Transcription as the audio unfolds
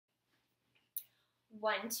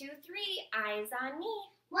1, 2, 3, eyes on me.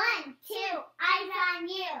 1, 2, eyes on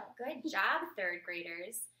you. Good job, third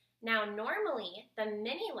graders. Now, normally, the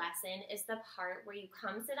mini lesson is the part where you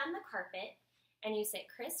come sit on the carpet and you sit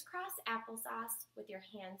crisscross applesauce with your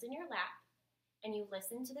hands in your lap and you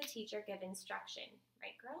listen to the teacher give instruction.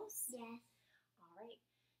 Right, girls? Yes. All right.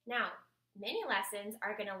 Now, mini lessons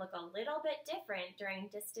are going to look a little bit different during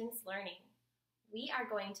distance learning. We are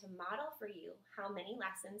going to model for you how mini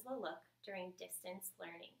lessons will look during distance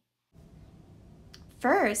learning.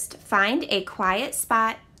 First, find a quiet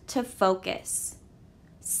spot to focus.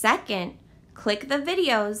 Second, click the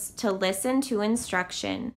videos to listen to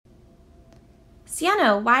instruction.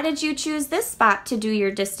 Sienna, why did you choose this spot to do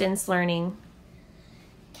your distance learning?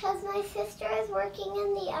 Because my sister is working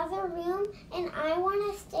in the other room and I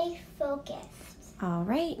want to stay focused. All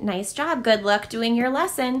right, nice job. Good luck doing your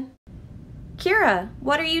lesson. Kira,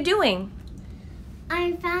 what are you doing?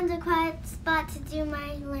 I found a quiet spot to do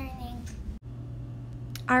my learning.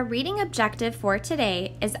 Our reading objective for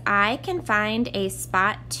today is I can find a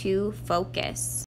spot to focus.